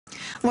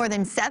More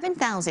than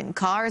 7,000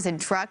 cars and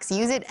trucks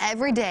use it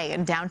every day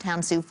in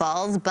downtown Sioux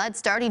Falls, but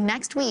starting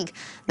next week,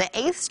 the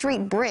 8th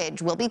Street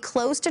Bridge will be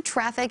closed to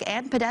traffic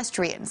and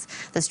pedestrians.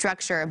 The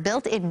structure,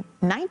 built in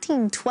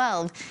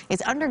 1912,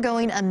 is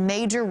undergoing a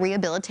major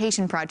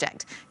rehabilitation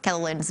project.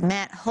 KELOLAND's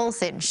Matt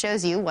Holson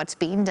shows you what's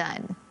being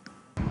done.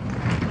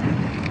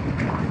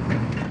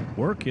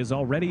 Work is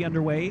already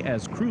underway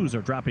as crews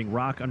are dropping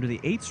rock under the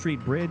 8th Street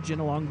Bridge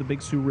and along the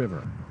Big Sioux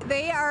River.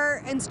 They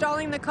are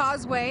installing the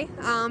causeway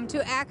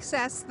to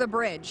access the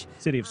bridge.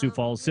 City of Sioux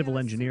Falls civil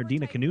engineer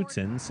Dina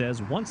Knutson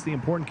says once the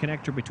important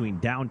connector between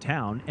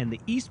downtown and the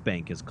East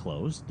Bank is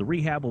closed, the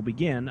rehab will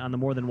begin on the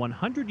more than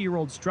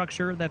 100-year-old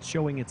structure that's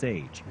showing its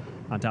age.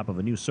 On top of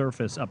a new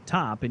surface up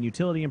top and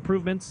utility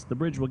improvements, the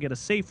bridge will get a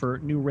safer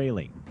new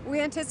railing. We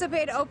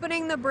anticipate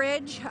opening the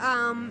bridge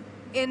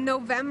in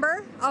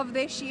November of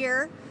this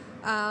year.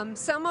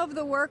 Some of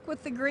the work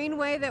with the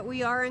greenway that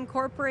we are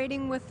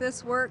incorporating with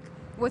this work,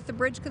 with the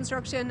bridge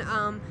construction,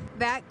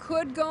 that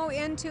could go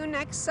into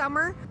next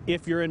summer.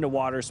 If you're into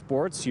water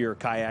sports, your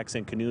kayaks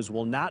and canoes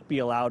will not be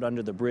allowed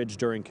under the bridge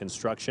during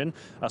construction.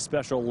 A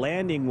special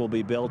landing will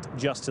be built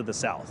just to the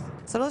south.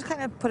 So it'll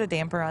kind of put a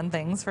damper on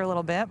things for a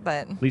little bit,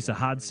 but... Lisa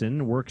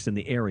Hodson works in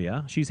the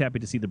area. She's happy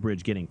to see the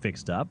bridge getting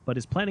fixed up, but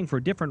is planning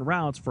for different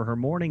routes for her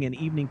morning and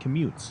evening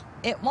commutes.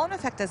 It won't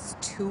affect us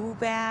too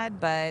bad,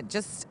 but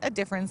just a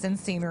difference in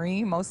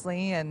scenery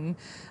mostly, and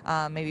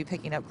maybe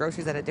picking up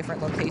groceries at a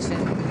different location.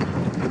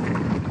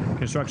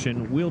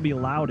 Construction will be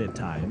allowed at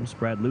times.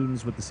 Brad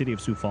Ludens with the City of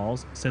Sioux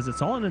Falls says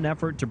it's all in an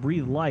effort to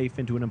breathe life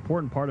into an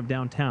important part of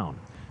downtown.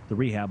 The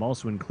rehab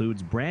also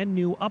includes brand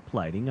new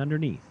uplighting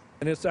underneath.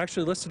 And it's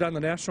actually listed on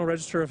the National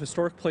Register of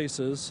Historic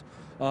Places.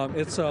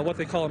 It's what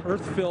they call an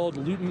earth-filled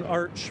Luton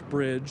Arch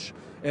Bridge,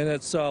 and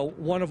it's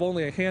one of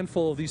only a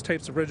handful of these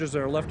types of bridges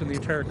that are left in the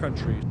entire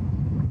country.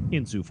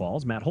 In Sioux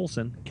Falls, Matt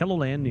Holson,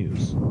 KELOLAND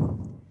News.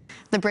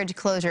 The bridge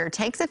closure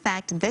takes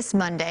effect this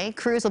Monday.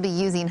 Crews will be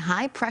using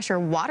high-pressure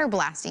water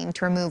blasting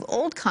to remove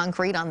old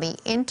concrete on the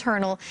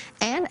internal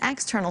and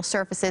external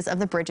surfaces of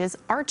the bridge's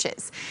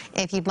arches.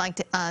 If you'd like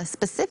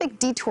specific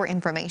detour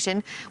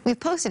information, we've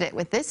posted it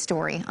with this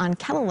story on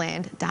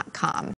KELOLAND.com.